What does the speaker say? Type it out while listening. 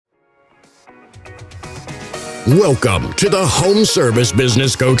Welcome to the Home Service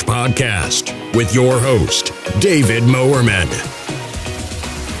Business Coach Podcast with your host, David Mowerman.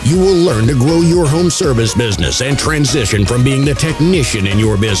 You will learn to grow your home service business and transition from being the technician in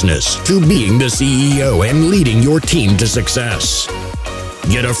your business to being the CEO and leading your team to success.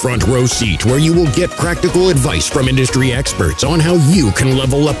 Get a front row seat where you will get practical advice from industry experts on how you can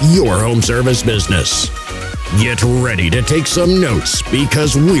level up your home service business. Get ready to take some notes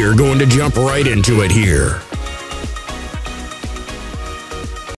because we're going to jump right into it here.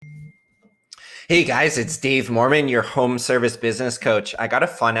 Hey guys, it's Dave Mowerman, your home service business coach. I got a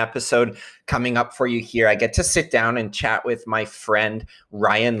fun episode coming up for you here. I get to sit down and chat with my friend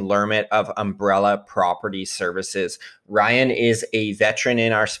Ryan Lermit of Umbrella Property Services. Ryan is a veteran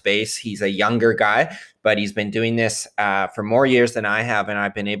in our space. He's a younger guy, but he's been doing this for more years than I have, and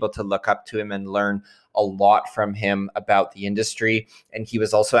I've been able to look up to him and learn a lot from him about the industry. And he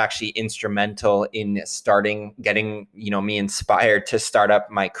was also actually instrumental in getting me inspired to start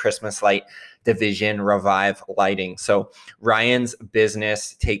up my Christmas light division, Revive Lighting. So Ryan's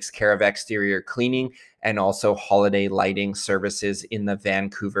business takes care of exterior cleaning and also holiday lighting services in the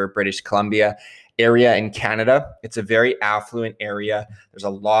Vancouver, British Columbia area in Canada. It's a very affluent area. There's a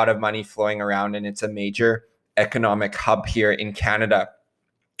lot of money flowing around, and it's a major economic hub here in Canada.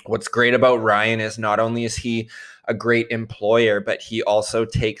 What's great about Ryan is not only is he a great employer, but he also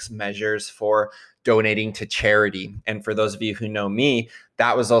takes measures for donating to charity. And for those of you who know me,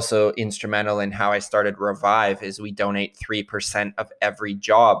 that was also instrumental in how I started Revive, is we donate 3% of every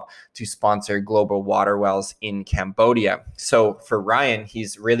job to sponsor global water wells in Cambodia. So for Ryan,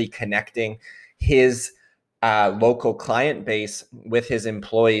 he's really connecting his local client base with his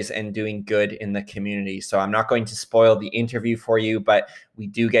employees and doing good in the community. So I'm not going to spoil the interview for you, but we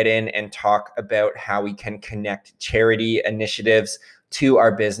do get in and talk about how we can connect charity initiatives to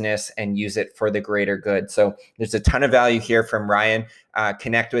our business and use it for the greater good. So there's a ton of value here from Ryan.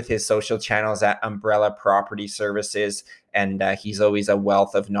 Connect with his social channels at Umbrella Property Services, and he's always a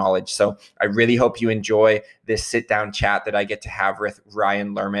wealth of knowledge. So I really hope you enjoy this sit-down chat that I get to have with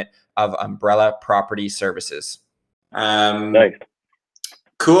Ryan Lermit of Umbrella Property Services. Nice.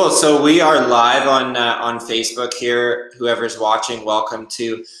 Cool. So we are live on Facebook here. Whoever's watching, welcome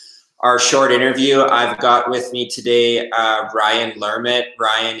to our short interview. I've got with me today Ryan Lermit.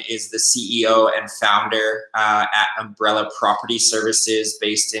 Ryan is the CEO and founder at Umbrella Property Services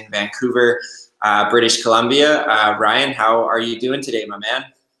based in Vancouver, British Columbia. Ryan, how are you doing today, my man?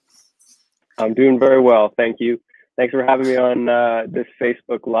 I'm doing very well. Thank you. Thanks for having me on this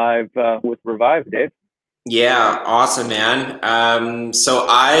Facebook Live with Revive, Dave. Yeah, awesome, man. So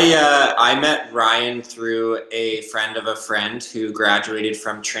I met Ryan through a friend of a friend who graduated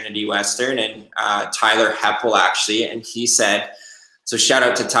from Trinity Western, and Tyler Heppel, actually. And he said, so shout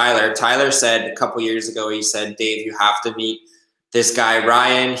out to Tyler. Tyler said a couple years ago, he said, Dave, you have to meet this guy,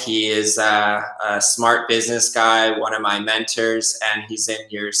 Ryan. He is a smart business guy, one of my mentors, and he's in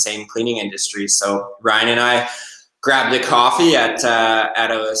your same cleaning industry. So Ryan and I grabbed a coffee at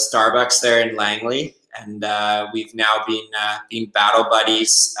a Starbucks there in Langley. And we've now been battle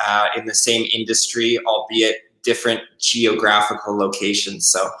buddies in the same industry, albeit different geographical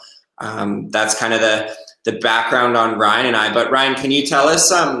locations. So that's kind of the background on Ryan and I. But Ryan, can you tell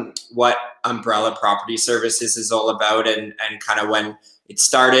us what Umbrella Property Services is all about, and kind of when it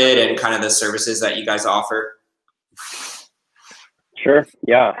started and kind of the services that you guys offer? Sure.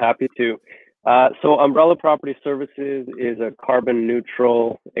 Yeah, happy to. So Umbrella Property Services is a carbon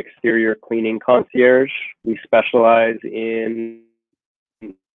neutral exterior cleaning concierge. We specialize in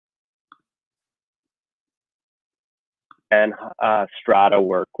strata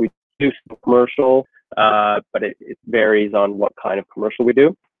work. We do some commercial, but it varies on what kind of commercial we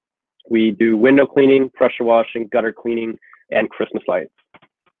do. We do window cleaning, pressure washing, gutter cleaning, and Christmas lights.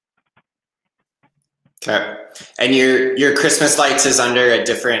 Okay. And your Christmas lights is under a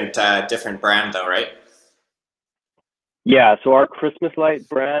different brand though, right? Yeah, so our Christmas light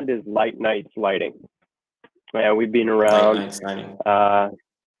brand is Light Nights Lighting. And we've been around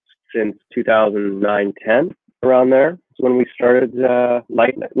since 2009-10, around there. So when we started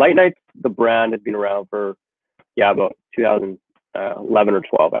Light Nights, the brand has been around for about 2011 or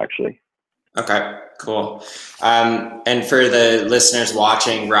 12 actually. Okay, cool. And for the listeners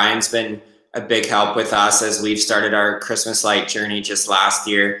watching, Ryan's been a big help with us as we've started our Christmas light journey just last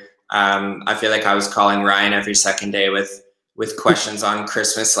year. I feel like I was calling Ryan every second day with questions on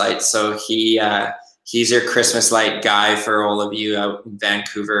Christmas lights. So he's your Christmas light guy for all of you out in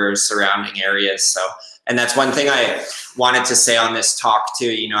Vancouver surrounding areas. So, and that's one thing I wanted to say on this talk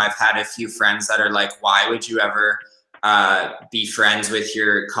too. You know, I've had a few friends that are like, why would you ever be friends with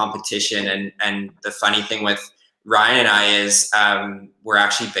your competition. And the funny thing with Ryan and I is we're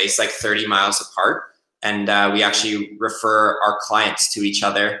actually based like 30 miles apart, and we actually refer our clients to each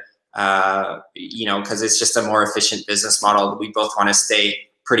other, because it's just a more efficient business model. We both want to stay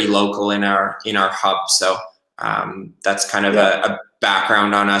pretty local in our hub. So that's kind of a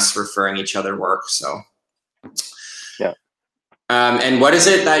background on us referring each other work. So yeah. And what is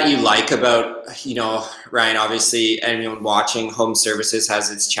it that you like about, Ryan, obviously anyone watching, home services has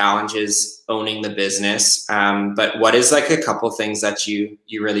its challenges owning the business. But what is like a couple things that you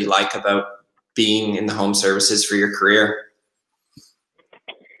really like about being in the home services for your career?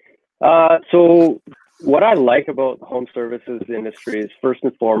 So what I like about the home services industry is, first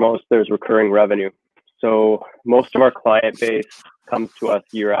and foremost, there's recurring revenue. So most of our client base comes to us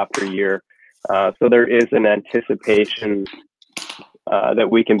year after year. So there is an anticipation that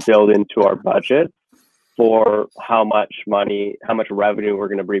we can build into our budget for how much revenue we're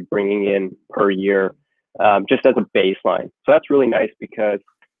going to be bringing in per year, just as a baseline. So that's really nice because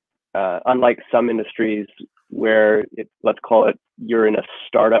unlike some industries where let's call it, you're in a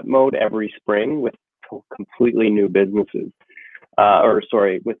startup mode every spring with completely new businesses,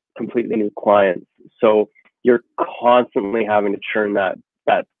 with completely new clients. So you're constantly having to churn that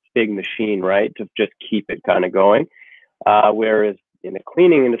big machine, right, to just keep it kind of going. Whereas in the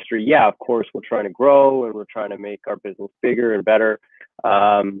cleaning industry, yeah, of course, we're trying to grow and we're trying to make our business bigger and better.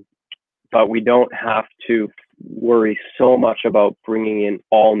 But we don't have to worry so much about bringing in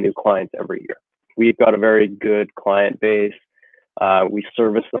all new clients every year. We've got a very good client base. We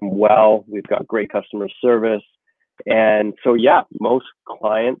service them well. We've got great customer service. And so, yeah, most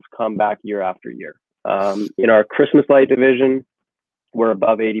clients come back year after year. In our Christmas light division, we're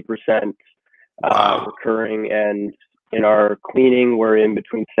above 80% recurring, and in our cleaning, we're in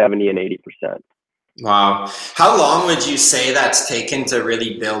between 70 and 80%. Wow. How long would you say that's taken to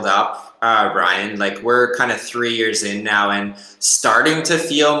really build up, Ryan? Like, we're kind of 3 years in now and starting to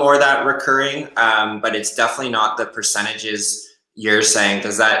feel more that recurring, but it's definitely not the percentages you're saying.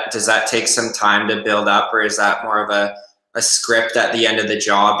 Does that take some time to build up, or is that more of a script at the end of the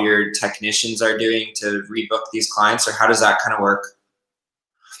job your technicians are doing to rebook these clients, or how does that kind of work?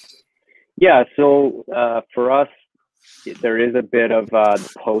 Yeah, so for us, there is a bit of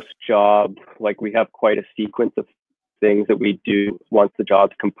post-job, like we have quite a sequence of things that we do once the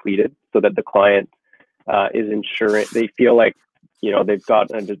job's completed, so that the client is ensuring, they feel like, they've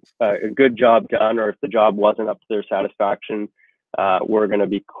got a good job done, or if the job wasn't up to their satisfaction, we're going to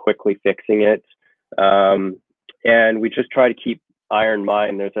be quickly fixing it. And we just try to keep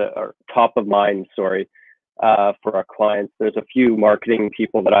top of mind, for our clients. There's a few marketing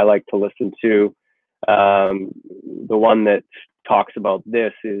people that I like to listen to. The one that talks about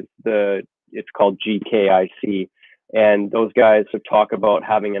this is it's called GKIC, and those guys talk about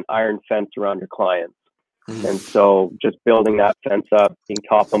having an iron fence around your clients. And so just building that fence up, being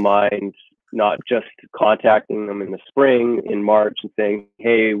top of mind, not just contacting them in the spring, in March, and saying,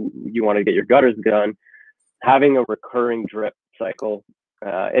 hey, you want to get your gutters done, having a recurring drip cycle.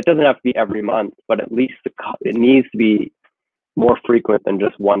 It doesn't have to be every month, but at least it needs to be more frequent than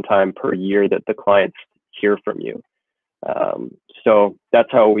just one time per year that the clients hear from you. So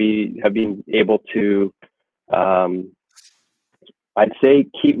that's how we have been able to, I'd say,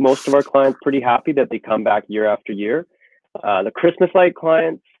 keep most of our clients pretty happy that they come back year after year. The Christmas light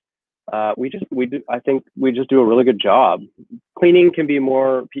clients, I think we just do a really good job. Cleaning can be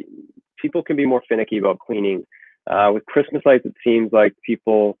people can be more finicky about cleaning. With Christmas lights, it seems like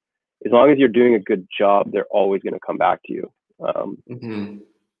people, as long as you're doing a good job, they're always going to come back to you.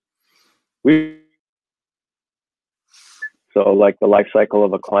 So like the life cycle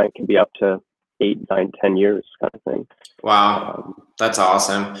of a client can be up to 8, 9, 10 years kind of thing. Wow. That's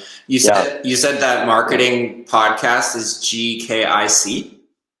awesome. You said that marketing podcast is GKIC?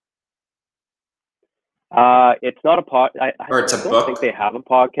 It's not a pod. Or it's a book? I don't think they have a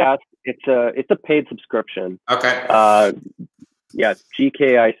podcast. It's a paid subscription. Okay. Yeah,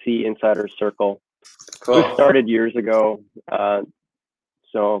 GKIC Insider Circle. Cool. We started years ago.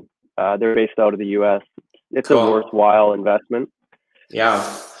 So they're based out of the US. It's a worthwhile investment. Yeah.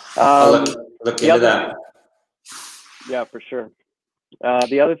 I'll look into that. Yeah, for sure.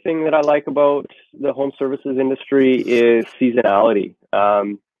 The other thing that I like about the home services industry is seasonality.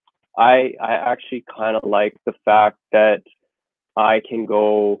 I actually kind of like the fact that I can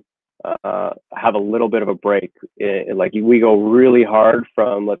go have a little bit of a break. Like we go really hard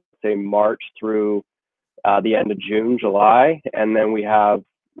from, let's say, March through the end of June, July, and then we have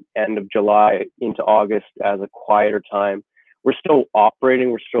end of July into August as a quieter time. We're still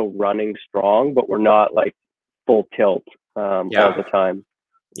operating, we're still running strong, but we're not like full tilt all the time.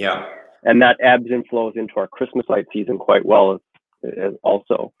 Yeah. And that ebbs and flows into our Christmas light season quite well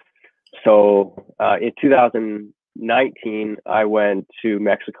also. So in 2019, I went to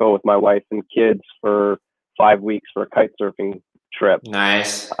Mexico with my wife and kids for 5 weeks for a kite surfing trip.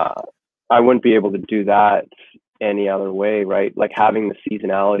 Nice. I wouldn't be able to do that any other way, right? Like having the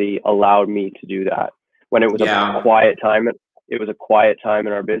seasonality allowed me to do that when it was a quiet time. It was a quiet time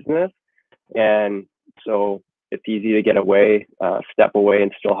in our business. And so it's easy to get away, step away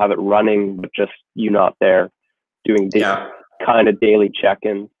and still have it running, but just you not there doing kind of daily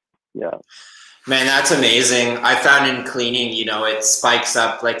check-ins. Yeah. Man, that's amazing. I found in cleaning, it spikes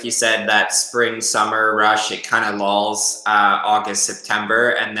up, like you said, that spring, summer rush. It kind of lulls August,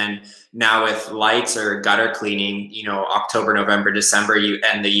 September. And then now with lights or gutter cleaning, October, November, December, you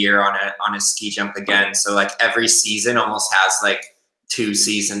end the year on a ski jump again. So like every season almost has like 2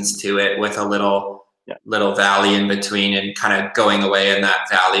 seasons to it with a little valley in between, and kind of going away in that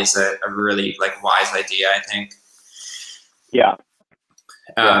valley is a really like wise idea, I think. Yeah.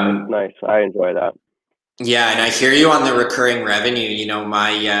 Nice. I enjoy that. Yeah, and I hear you on the recurring revenue.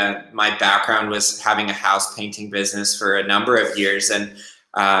 My background was having a house painting business for a number of years, and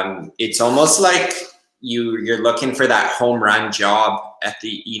it's almost like you're looking for that home run job at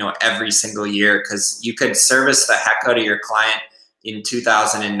the every single year, because you could service the heck out of your client in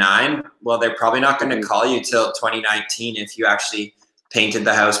 2009. Well, they're probably not going to call you till 2019 if you actually painted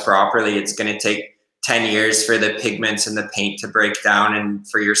the house properly. It's going to take 10 years for the pigments and the paint to break down and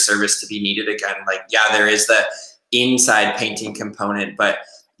for your service to be needed again. Like, there is the inside painting component, but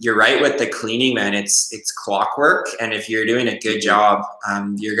you're right with the cleaning, man. It's clockwork. And if you're doing a good job,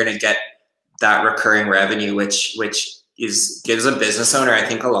 you're going to get that recurring revenue, which gives a business owner, I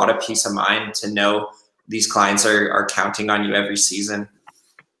think, a lot of peace of mind to know these clients are counting on you every season.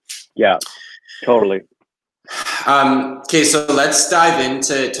 Yeah, totally. Okay, so let's dive in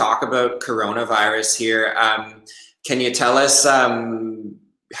to talk about coronavirus here. Can you tell us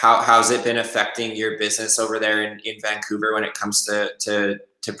how's it been affecting your business over there in Vancouver when it comes to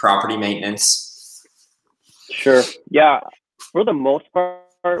property maintenance? Sure. Yeah, for the most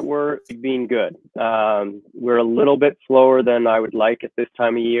part, we're being good. We're a little bit slower than I would like at this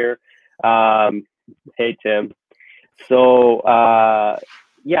time of year. Hey, Tim. So,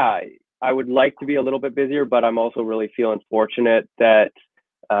 I would like to be a little bit busier, but I'm also really feeling fortunate that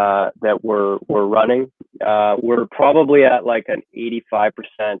we're running. We're probably at like an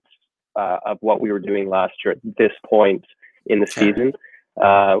 85% of what we were doing last year at this point in the season.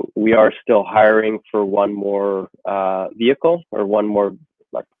 We are still hiring for one more vehicle or one more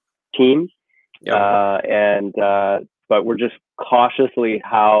team, but we're just cautiously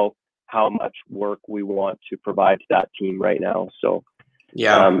how much work we want to provide to that team right now. So.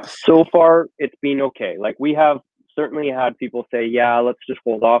 So far it's been okay. Like, we have certainly had people say, let's just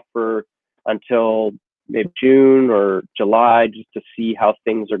hold off until maybe June or July just to see how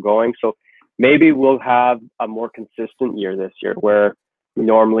things are going. So maybe we'll have a more consistent year this year, where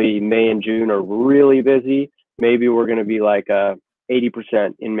normally May and June are really busy. Maybe we're going to be like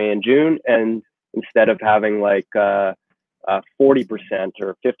 80% in May and June, and instead of having like 40% or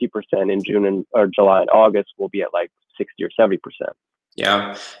 50% in June or July and August, we'll be at like 60 or 70%.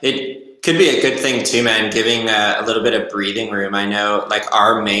 Yeah, it could be a good thing too, man, giving a little bit of breathing room. I know like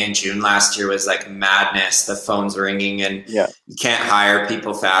our May and June last year was like madness. The phone's ringing and you can't hire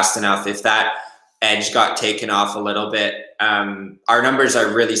people fast enough. If that edge got taken off a little bit, our numbers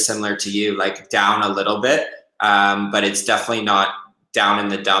are really similar to you, like down a little bit, but it's definitely not down in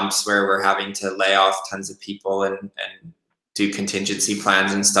the dumps where we're having to lay off tons of people and do contingency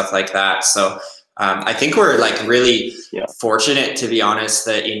plans and stuff like that. So I think we're like really fortunate, to be honest,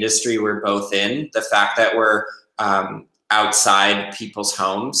 the industry we're both in, the fact that we're outside people's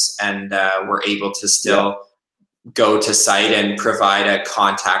homes and we're able to still go to site and provide a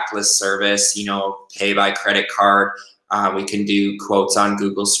contactless service, pay by credit card. We can do quotes on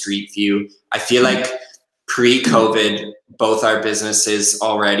Google Street View. I feel like pre-COVID, both our businesses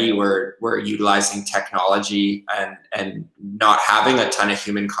already were utilizing technology and not having a ton of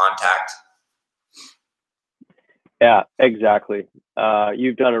human contact. Yeah, exactly.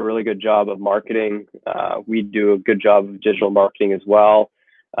 You've done a really good job of marketing. We do a good job of digital marketing as well,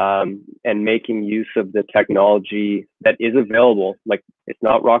 and making use of the technology that is available. Like, it's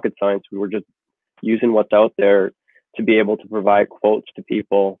not rocket science. We were just using what's out there to be able to provide quotes to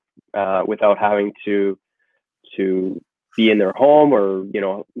people without having to be in their home or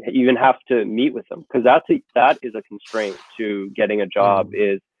even have to meet with them, because that is a constraint to getting a job,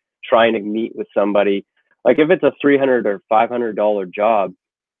 is trying to meet with somebody. Like, if it's a $300 or $500 job,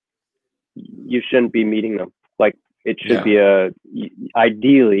 you shouldn't be meeting them. it should be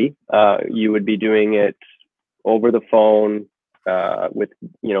ideally, you would be doing it over the phone with,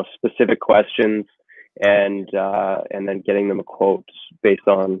 specific questions, and then getting them a quote based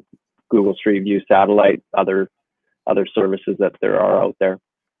on Google Street View, satellite, other services that there are out there.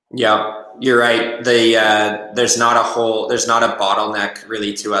 Yeah, you're right. There's not a bottleneck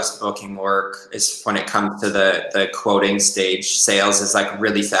really to us booking work is when it comes to the quoting stage. Sales is like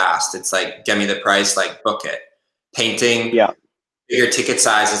really fast. It's like, get me the price, like book it. Painting, bigger ticket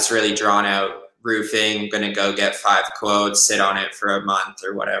size, it's really drawn out. Roofing, going to go get 5 quotes, sit on it for a month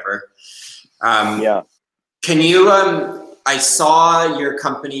or whatever. Can you, I saw your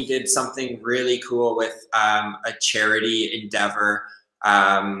company did something really cool with a charity endeavor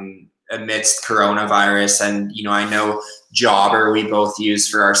amidst coronavirus. And, I know Jobber we both use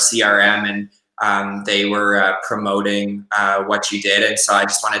for our CRM, and they were promoting what you did. And so I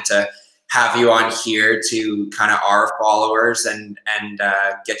just wanted to have you on here to kind of our followers and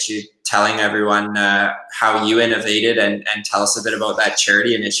get you telling everyone how you innovated and tell us a bit about that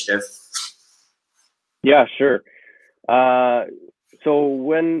charity initiative. Yeah, sure. So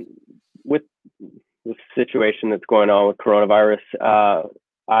with the situation that's going on with coronavirus,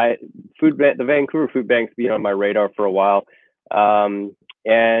 the Vancouver Food Bank's been on my radar for a while.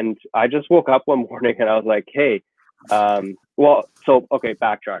 And I just woke up one morning and I was like, hey, backtrack,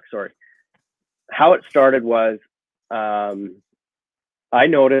 sorry. How it started was, I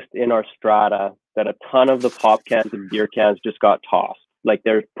noticed in our strata that a ton of the pop cans and beer cans just got tossed. Like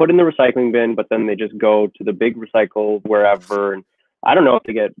they're put in the recycling bin, but then they just go to the big recycle wherever. And I don't know if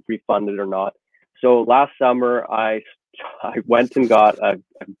they get refunded or not. So last summer, I went and got a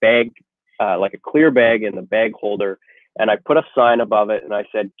bag, like a clear bag in the bag holder, and I put a sign above it and I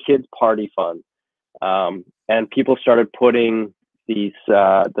said, "Kids Party Fun." And people started putting these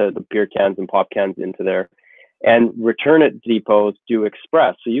the beer cans and pop cans into there. And Return It depots do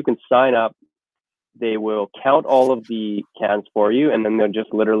express. So you can sign up. They will count all of the cans for you, and then they'll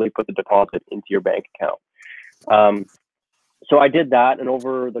just literally put the deposit into your bank account. So I did that, and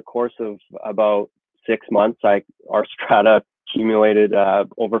over the course of about 6 months, our strata accumulated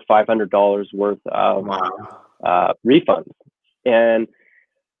over $500 worth of refunds. And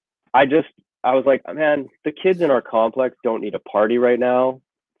I was like, man, the kids in our complex don't need a party right now.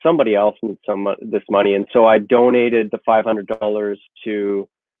 Somebody else needs this money. And so I donated the $500 to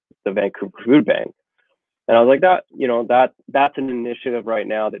the Vancouver Food Bank. And I was like, that's an initiative right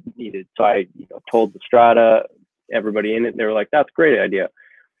now that needed. So I told the strata, everybody in it, they were like, that's a great idea.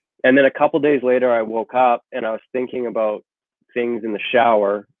 And then a couple of days later, I woke up and I was thinking about things in the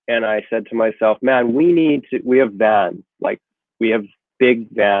shower. And I said to myself, man, we have vans, like we have big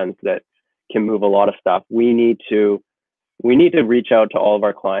vans that can move a lot of stuff. We need to reach out to all of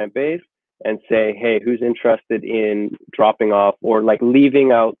our client base and say, hey, who's interested in dropping off or like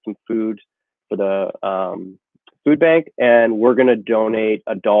leaving out some food for the food bank, and we're going to donate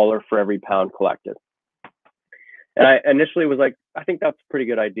 $1 for every pound collected. And I initially was like, I think that's a pretty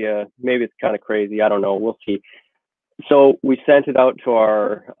good idea. Maybe it's kind of crazy. I don't know. We'll see. So we sent it out to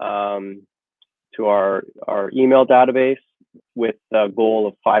our email database with a goal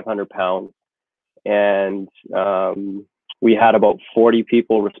of 500 pounds. And we had about 40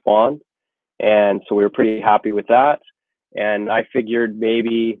 people respond. And so we were pretty happy with that. And I figured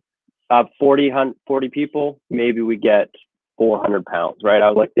maybe 40 people, maybe we get 400 pounds, right? I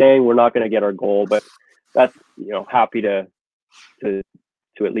was like, dang, we're not going to get our goal, but that's, happy to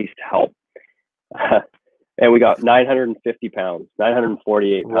at least help. And we got 950 pounds,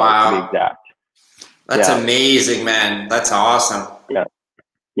 948 pounds to be exact. That's amazing, man. That's awesome. Yeah.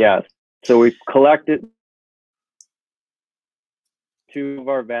 Yeah. So we collected 2 of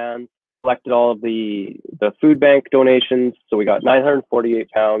our vans, collected all of the food bank donations. So we got 948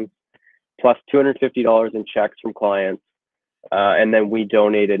 pounds plus $250 in checks from clients. And then we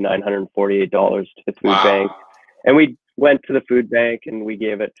donated $948 to the food bank. And we went to the food bank and we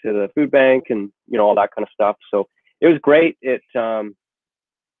gave it to the food bank and, all that kind of stuff. So it was great. There's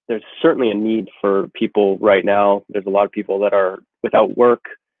certainly a need for people right now. There's a lot of people that are without work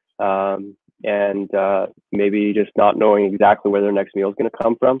and maybe just not knowing exactly where their next meal is going to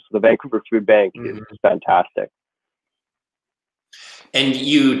come from. So the Vancouver Food Bank is fantastic. And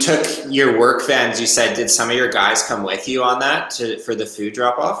you took your work vans, you said, did some of your guys come with you on that for the food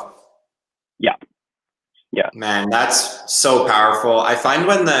drop off? Yeah. Yeah. Man, that's so powerful. I find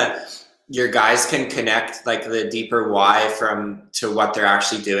when your guys can connect like the deeper why to what they're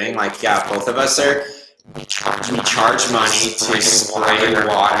actually doing. Like, yeah, both of us are we charge money to spray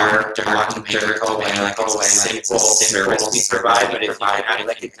water during to make it go away. Like it's a simple service we provide, but if you can add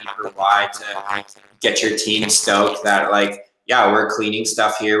like a deeper why to get your team stoked that like, yeah, we're cleaning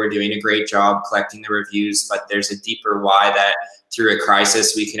stuff here, we're doing a great job collecting the reviews, but there's a deeper why that through a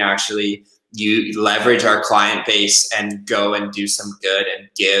crisis we can actually leverage our client base and go and do some good and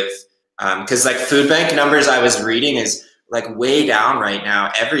give. Because like food bank numbers I was reading is like way down right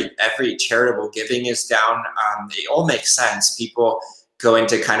now. Every charitable giving is down. It all makes sense. People go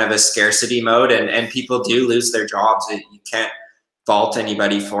into kind of a scarcity mode, and people do lose their jobs. You can't fault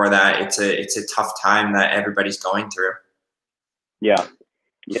anybody for that. It's a tough time that everybody's going through. Yeah,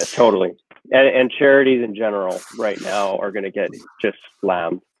 totally. And charities in general right now are going to get just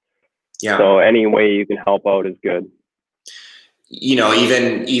slammed. Yeah. So any way you can help out is good. You know,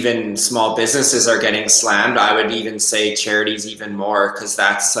 even small businesses are getting slammed. I would even say charities even more, because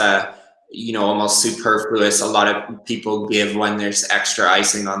that's almost superfluous. A lot of people give when there's extra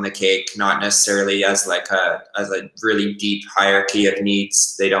icing on the cake, not necessarily as a really deep hierarchy of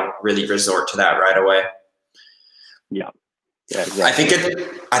needs. They don't really resort to that right away. Yeah, exactly.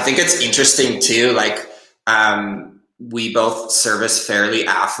 I think it's interesting too. Like, we both service fairly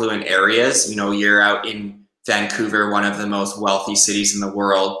affluent areas. You know, you're out in Vancouver, one of the most wealthy cities in the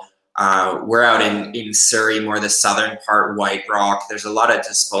world. We're out in Surrey, more the southern part, White Rock. There's a lot of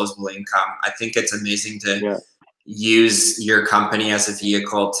disposable income. I think it's amazing to use your company as a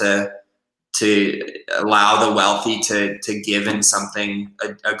vehicle to allow the wealthy to give in something,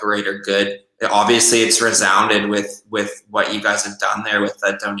 a greater good. Obviously, it's resounded with what you guys have done there with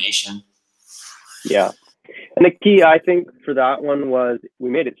that donation. Yeah. And the key, I think, for that one was we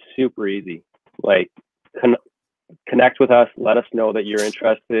made it super easy. Like, connect with us, let us know that you're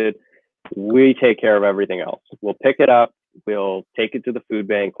interested. We take care of everything else. We'll pick it up. We'll take it to the food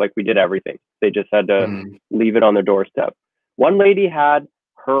bank. Like, we did everything. They just had to leave it on their doorstep. One lady had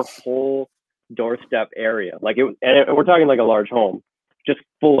her whole doorstep area. Like, and we're talking like a large home, just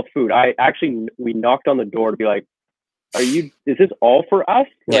full of food. We knocked on the door to be like, is this all for us?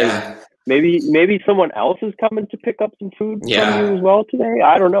 Yeah. Like, maybe someone else is coming to pick up some food from you as well today.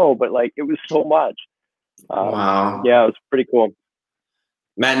 I don't know, but like, it was so much. Wow. Yeah, it was pretty cool.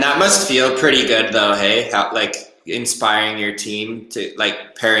 Man, that must feel pretty good though. Hey, like inspiring your team to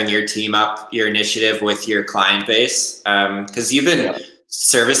like pairing your team up, your initiative with your client base. Cause you've been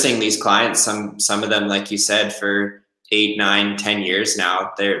servicing these clients, some of them, like you said, for 8, 9, 10 years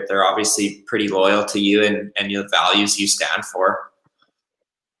now. They're obviously pretty loyal to you and the values you stand for.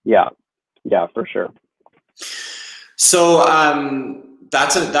 Yeah, for sure. So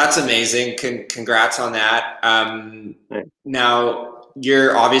that's amazing. Congrats on that. Now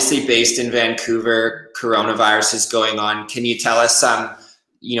you're obviously based in Vancouver. Coronavirus is going on. Can you tell us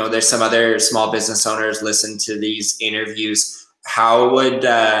there's some other small business owners listen to these interviews.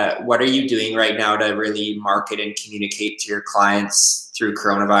 What are you doing right now to really market and communicate to your clients through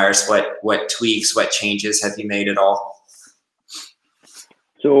coronavirus? What tweaks, what changes have you made at all?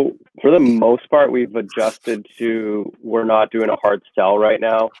 So for the most part, we've adjusted to, we're not doing a hard sell right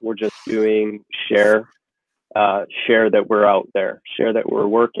now. We're just doing share that we're out there, share that we're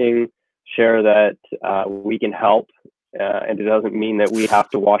working, share that we can help. And it doesn't mean that we have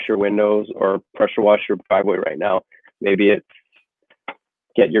to wash your windows or pressure wash your driveway right now. Maybe it's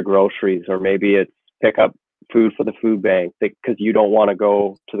get your groceries, or maybe it's pick up food for the food bank because you don't want to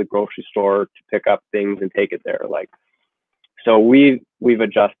go to the grocery store to pick up things and take it there. Like, so we've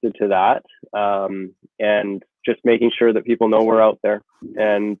adjusted to that, and just making sure that people know we're out there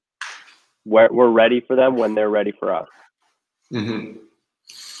and we're ready for them when they're ready for us. Mm-hmm.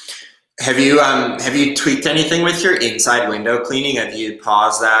 Have you tweaked anything with your inside window cleaning? Have you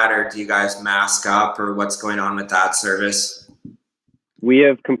paused that, or do you guys mask up, or what's going on with that service? We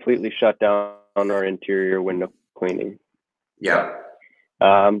have completely shut down our interior window cleaning. Yeah.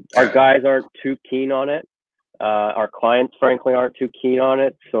 Our guys aren't too keen on it. Our clients, frankly, aren't too keen on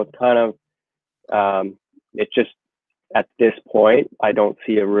it. So it's kind of, it's just, at this point, I don't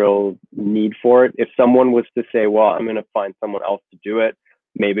see a real need for it. If someone was to say, well, I'm going to find someone else to do it,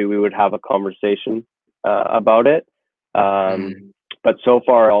 maybe we would have a conversation about it. But so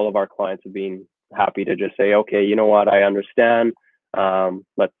far, all of our clients have been happy to just say, okay, you know what, I understand.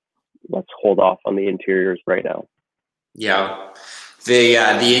 Let's hold off on the interiors right now. Yeah.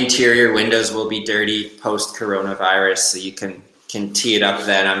 The interior windows will be dirty post coronavirus, so you can tee it up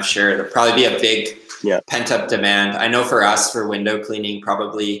then. I'm sure there'll probably be a big pent up demand. I know for us, for window cleaning,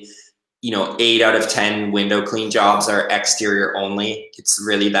 probably 8 out of 10 window clean jobs are exterior only. It's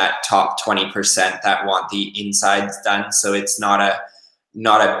really that top 20% that want the insides done. So it's not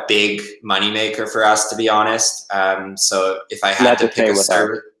not a big moneymaker for us, to be honest. So if I had to pick a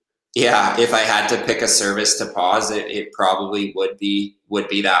service, if I had to pick a service to pause, it probably would be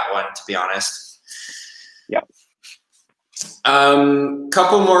that one, to be honest. Yeah.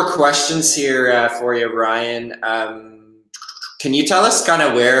 Couple more questions here for you, Ryan. Can you tell us kind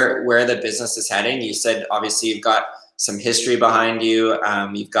of where the business is heading? You said obviously you've got some history behind you.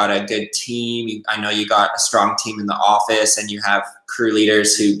 You've got a good team. I know you got a strong team in the office, and you have crew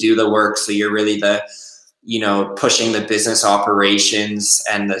leaders who do the work. So you're really the, pushing the business operations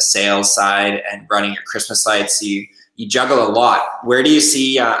and the sales side and running your Christmas lights. You juggle a lot. Where do you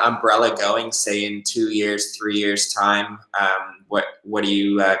see Umbrella going, say in 2 years, 3 years time? What do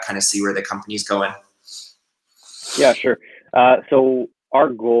you kind of see where the company's going? Yeah, sure. So our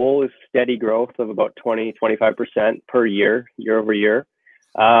goal is steady growth of about 20-25% per year over year.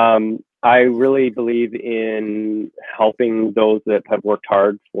 I really believe in helping those that have worked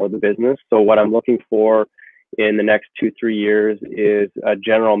hard for the business. So what I'm looking for in the next 2-3 years is a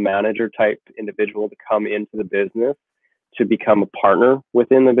general manager type individual to come into the business, to become a partner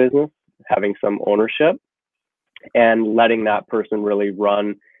within the business, having some ownership, and letting that person really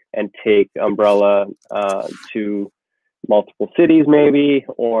run and take Umbrella to multiple cities maybe,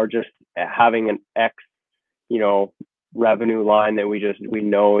 or just having an X, revenue line that we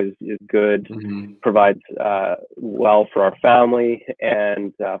know is good, mm-hmm. provides well for our family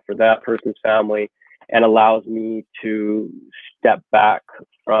and for that person's family, and allows me to step back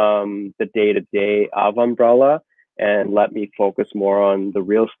from the day-to-day of Umbrella and let me focus more on the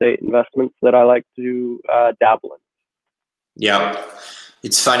real estate investments that I like to dabble in. Yeah,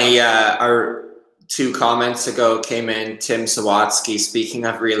 it's funny. Our 2 comments ago came in, Tim Sawatsky, speaking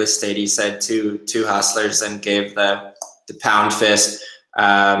of real estate, he said two hustlers and gave the pound fist.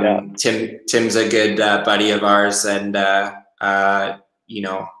 Tim's a good buddy of ours, and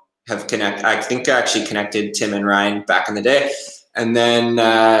have connected. I think I actually connected Tim and Ryan back in the day, and then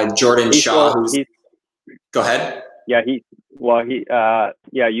Jordan Shaw. Go ahead. Yeah,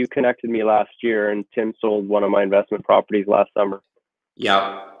 you connected me last year, and Tim sold one of my investment properties last summer.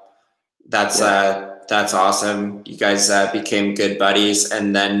 Yeah. That's awesome. You guys became good buddies.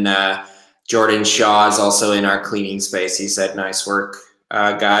 And then Jordan Shaw is also in our cleaning space. He said, nice work,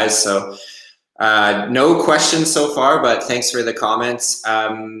 guys. So no questions so far, but thanks for the comments.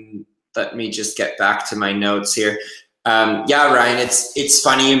 Let me just get back to my notes here. Ryan, it's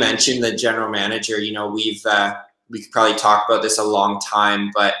funny you mentioned the general manager. We could probably talk about this a long time,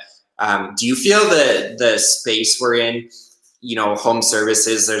 but do you feel the space we're in, home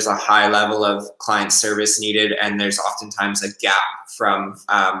services, there's a high level of client service needed, and there's oftentimes a gap from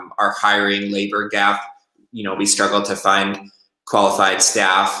our hiring labor gap. We struggle to find qualified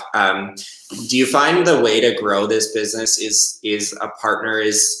staff. Do you find the way to grow this business is a partner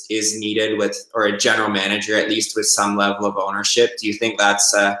is needed with, or a general manager at least with some level of ownership? Do you think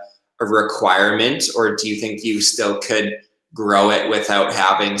that's a requirement, or do you think you still could grow it without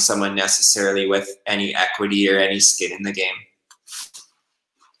having someone necessarily with any equity or any skin in the game?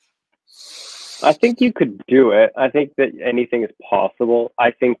 I think you could do it. I think that anything is possible.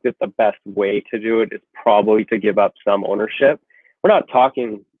 I think that the best way to do it is probably to give up some ownership. We're not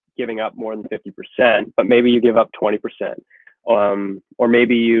talking giving up more than 50%, but maybe you give up 20%, or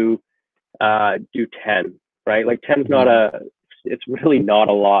maybe you do 10, right? Like 10 is it's really not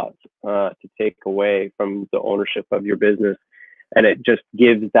a lot to take away from the ownership of your business. And it just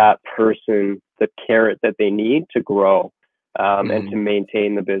gives that person the carrot that they need to grow and to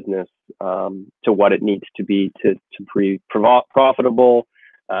maintain the business to what it needs to be to be profitable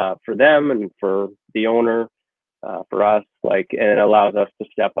for them and for the owner, for us, and it allows us to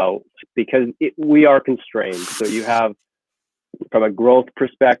step out because we are constrained. So you have, from a growth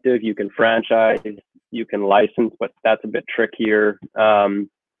perspective, you can franchise, you can license, but that's a bit trickier.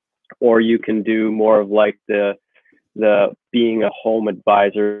 Or you can do more of like the being a home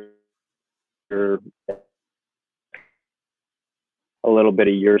advisor, a little bit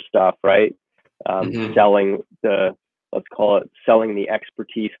of your stuff, right? Selling selling the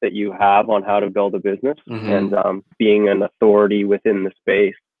expertise that you have on how to build a business and being an authority within the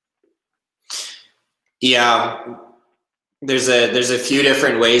space. Yeah, there's a few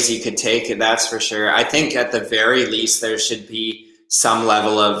different ways you could take it, that's for sure. I think at the very least there should be some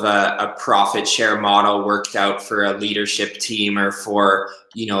level of a profit share model worked out for a leadership team or for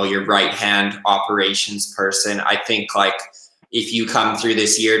your right hand operations person. I think if you come through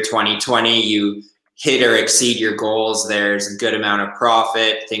this year 2020, you hit or exceed your goals, there's a good amount of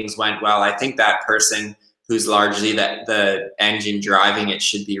profit, things went well. I think that person who's largely the engine driving it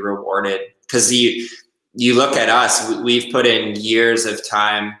should be rewarded, because you look at us, we've put in years of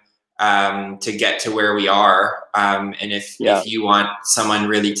time to get to where we are. And if you want someone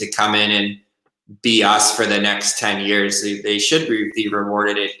really to come in and be us for the next 10 years, they should be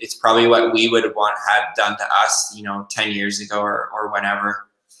rewarded. It's probably what we would want had done to us, 10 years ago or whenever.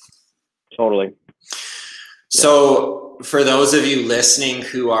 Totally. So for those of you listening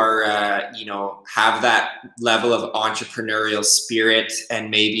who are, have that level of entrepreneurial spirit, and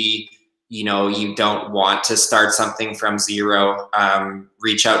maybe, you don't want to start something from zero,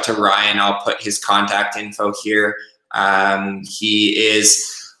 reach out to Ryan. I'll put his contact info here. He is,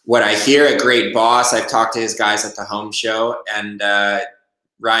 what I hear, a great boss. I've talked to his guys at the home show, and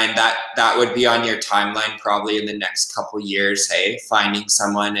Ryan, that would be on your timeline probably in the next couple of years. Hey, finding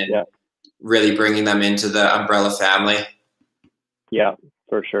someone and really bringing them into the Umbrella family. Yeah,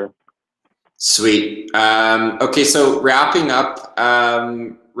 for sure. Sweet. Okay, so wrapping up,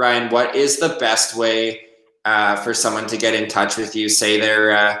 Ryan, what is the best way for someone to get in touch with you? Say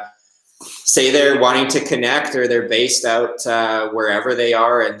they're wanting to connect, or they're based out wherever they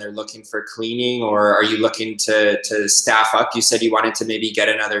are and they're looking for cleaning, or are you looking to staff up? You said you wanted to maybe get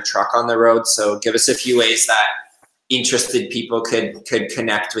another truck on the road. So give us a few ways that interested people could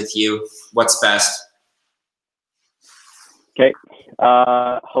connect with you. What's best? Okay.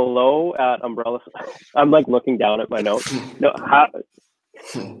 Hello at Umbrella. I'm like looking down at my notes. No,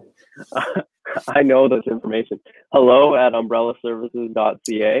 I know this information. Hello at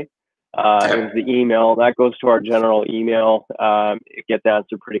umbrellaservices.ca. Is the email that goes to our general email. It gets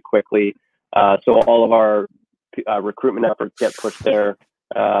answered pretty quickly. So all of our recruitment efforts get pushed there.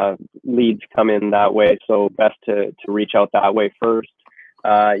 Leads come in that way. So best to reach out that way first.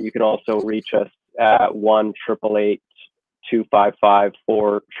 You can also reach us at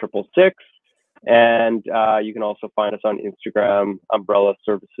 1-888-255-4666. And you can also find us on Instagram, Umbrella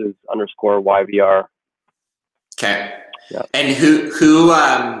Services _YVR. Okay. Yeah. And who,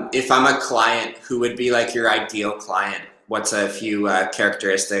 if I'm a client, who would be like your ideal client? What's a few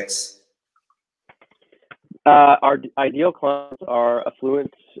characteristics? Our ideal clients are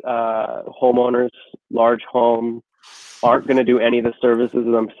affluent homeowners, large home, aren't going to do any of the services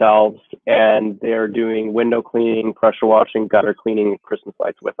themselves, and they're doing window cleaning, pressure washing, gutter cleaning, Christmas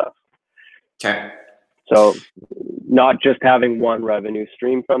lights with us. Okay. So not just having one revenue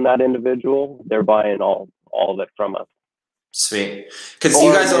stream from that individual, they're buying all of it from us. Sweet. Because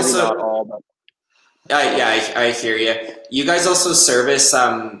you guys also, I hear you. You guys also service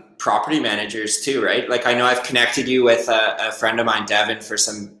property managers too, right? Like I know I've connected you with a friend of mine, Devin, for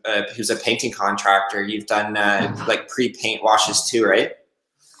some who's a painting contractor. You've done like pre-paint washes too, right?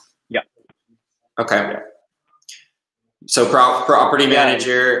 Yeah. Okay. Yeah. So property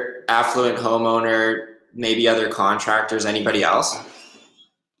manager, affluent homeowner, maybe other contractors, anybody else?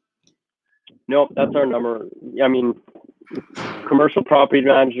 No, that's our number. I mean, commercial property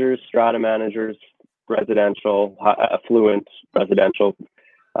managers, strata managers, residential, affluent residential.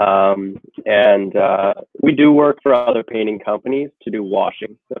 And we do work for other painting companies to do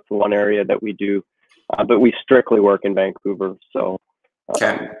washing. That's one area that we do, but we strictly work in Vancouver. So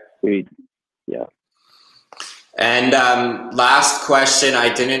And last question,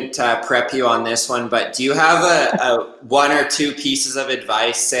 I didn't prep you on this one, but do you have a one or two pieces of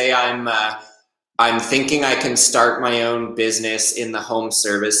advice? Say I'm thinking I can start my own business in the home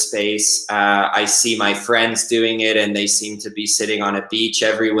service space. I see my friends doing it and they seem to be sitting on a beach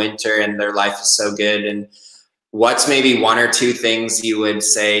every winter and their life is so good. And what's maybe one or two things you would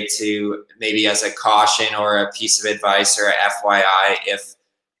say to maybe as a caution or a piece of advice or a FYI if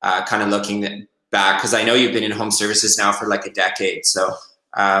kind of looking back? Because I know you've been in home services now for like a decade. So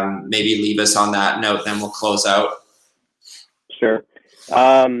maybe leave us on that note, then we'll close out. Sure.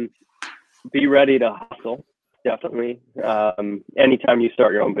 Be ready to hustle, definitely. Anytime you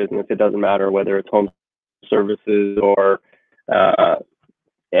start your own business, it doesn't matter whether it's home services or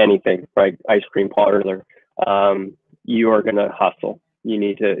anything, right? Ice cream parlor. You are going to hustle. You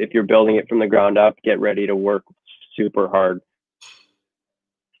need to, if you're building it from the ground up, get ready to work super hard.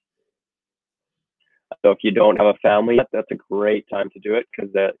 So if you don't have a family yet, that's a great time to do it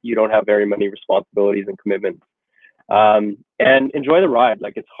because you don't have very many responsibilities and commitments. And enjoy the ride.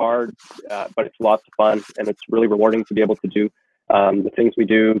 Like it's hard, but it's lots of fun and it's really rewarding to be able to do the things we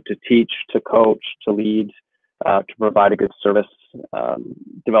do, to teach, to coach, to lead, to provide a good service,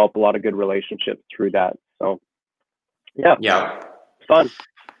 develop a lot of good relationships through that. So yeah, it's fun.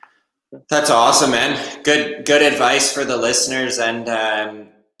 That's awesome, man. Good advice for the listeners. And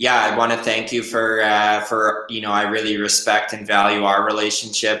I want to thank you for I really respect and value our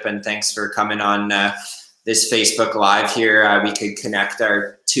relationship, and thanks for coming on this Facebook Live here, we could connect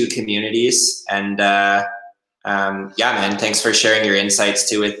our two communities. And yeah, man, thanks for sharing your insights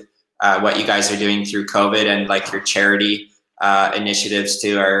too with what you guys are doing through COVID, and like your charity initiatives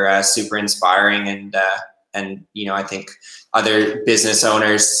too are super inspiring. And you know, I think other business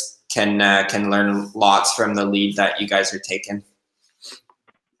owners can learn lots from the lead that you guys are taking.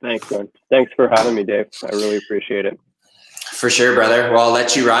 Thanks, man. Thanks for having me, Dave. I really appreciate it. For sure, brother. Well, I'll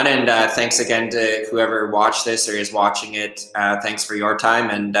let you run, and thanks again to whoever watched this or is watching it. Thanks for your time,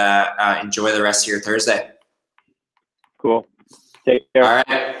 and enjoy the rest of your Thursday. Cool. Take care. All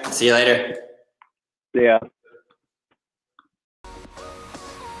right. See you later. See ya.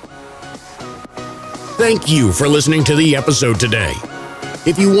 Thank you for listening to the episode today.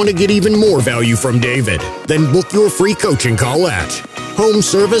 If you want to get even more value from David, then book your free coaching call at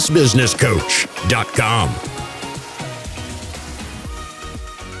homeservicebusinesscoach.com.